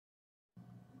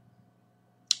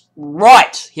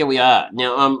Right, here we are.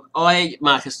 Now,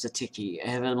 Marcus the Techie,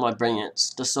 have in my brilliance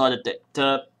decided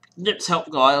that Nip's help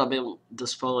guy, I've been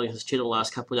just following his channel the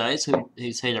last couple of days,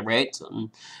 he's had a rant and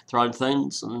thrown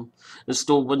things and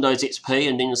installed Windows XP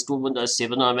and then installed Windows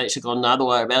 7. I've actually gone another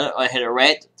way about it. I had a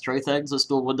rant, through things,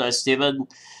 installed Windows 7,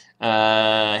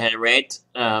 had a rant,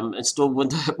 installed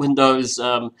Windows,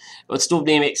 installed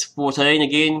MX14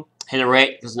 again, had a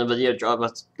rant because the video driver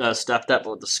stuffed up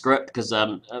with the script because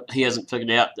he hasn't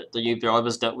figured out that the new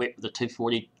drivers don't work with the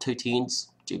 240, 210s,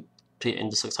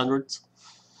 and the 600s,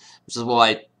 which is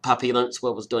why Puppy Linux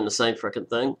was doing the same frickin'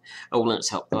 thing. Oh, Linux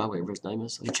Help Guy, whatever his name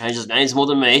is. He changed his names more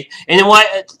than me. Anyway,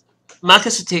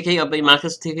 Marcus the Techie, I've been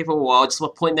Marcus the Techie for a while, I just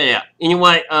want to point that out.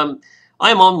 Anyway, I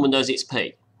am on Windows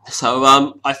XP.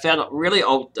 So I found a really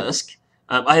old disk.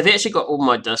 I have actually got all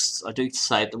my disks. I do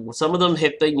save them. Some of them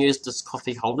have been used as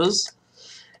coffee holders,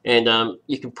 and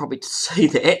you can probably see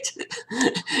that.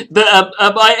 But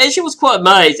I actually was quite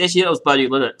amazed. Actually, that was Bodhi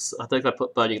Linux. I think I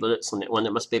put Bodhi Linux on that one.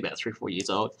 That must be about 3 or 4 years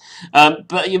old.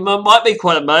 But you might be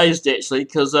quite amazed, actually,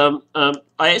 because I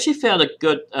actually found a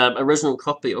good original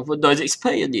copy of Windows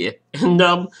XP in there. And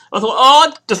I thought, oh,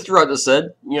 I'll just throw this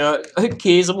in. You know, who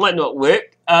cares? It might not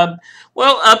work.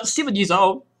 Well, 7 years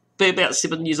old. Be about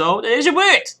 7 years old. It actually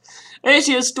worked. It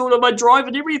actually installed on my drive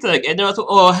and everything. And then I thought,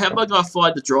 oh, how am I going to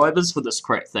find the drivers for this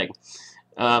crap thing?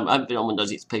 I haven't been on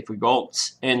Windows XP for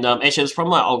months. And actually, it's from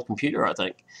my old computer, I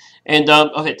think. And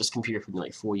I've had this computer for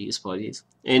nearly 4 years, 5 years.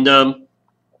 And I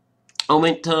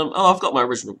went, oh, I've got my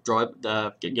original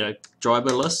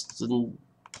driver lists and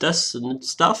disks and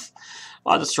stuff.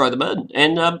 I just throw them in.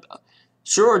 And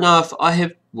sure enough, I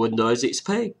have Windows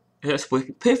XP. And it's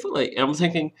working perfectly. And I'm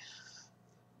thinking,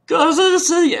 guys,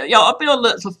 I've been on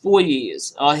that for 4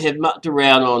 years. I have mucked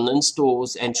around on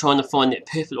installs and trying to find that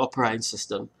perfect operating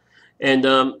system. And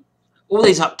all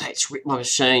these updates wreck my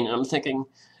machine. And I'm thinking,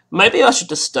 maybe I should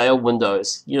just stay on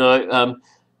Windows. You know,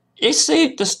 this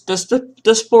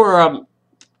for a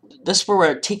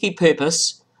techie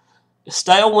purpose.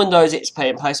 Stay on Windows XP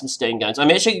and play some Steam games.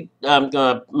 I'm actually going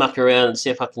to muck around and see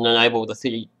if I can enable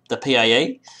the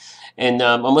PAE. And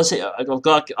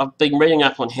I've been reading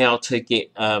up on how to get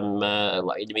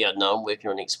like Enemy Unknown working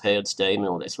on XP and Steam and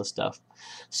all that sort of stuff.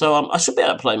 So I should be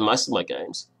able to play most of my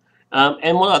games.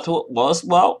 And what I thought was,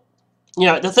 well, you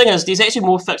know, the thing is, there's actually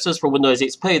more fixes for Windows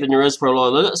XP than there is for a lot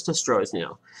of Linux distros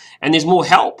now, and there's more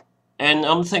help. And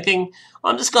I'm thinking,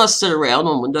 I'm just going to sit around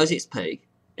on Windows XP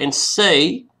and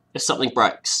see if something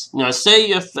breaks. You know,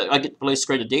 see if I get the blue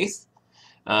screen of death.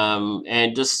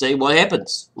 And just see what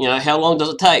happens. You know, how long does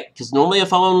it take? Because normally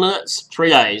if I'm on Linux, 3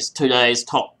 days, 2 days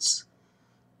tops.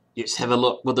 Let's have a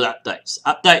look with the updates.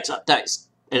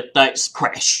 Updates,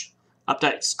 crash.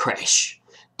 Updates, crash.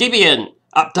 Debian,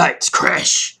 updates,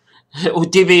 crash. Or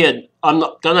Debian, I'm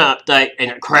not going to update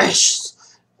and it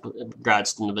crashes. In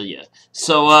regards to the video.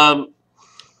 So,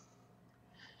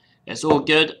 it's all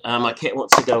good. My cat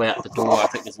wants to go out the door. I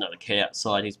think there's another cat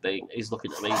outside. He's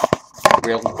looking at me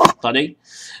real funny.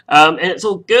 And it's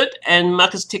all good. And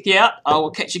Marcus Techie out. I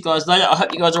will catch you guys later. I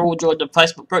hope you guys are all enjoying the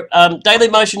Facebook group. Daily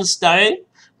Motion is staying.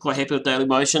 Quite happy with Daily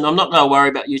Motion. I'm not going to worry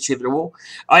about YouTube at all.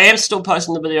 I am still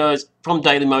posting the videos from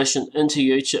Daily Motion into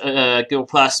YouTube, Google+,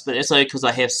 but that's only because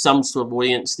I have some sort of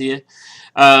audience there.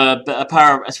 But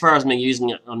as far as me using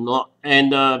it, I'm not.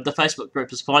 And the Facebook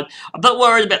group is fine. I'm not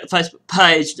worried about the Facebook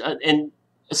page, and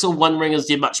it's all wondering is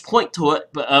there much point to it,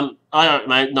 but I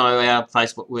don't know how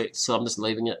Facebook works, so I'm just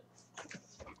leaving it.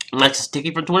 Marcus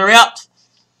Techie from Twitter out.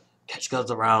 Catch you guys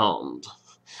around.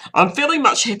 I'm feeling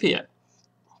much happier.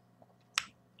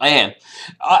 I am.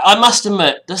 I must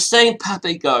admit, the seeing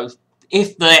Puppy go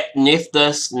F that and F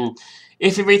this and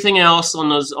F everything else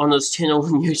on his channel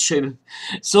on YouTube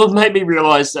sort of made me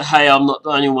realise that, hey, I'm not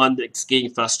the only one that's getting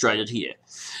frustrated here.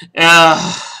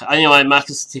 Anyway,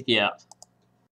 Marcus Techie out.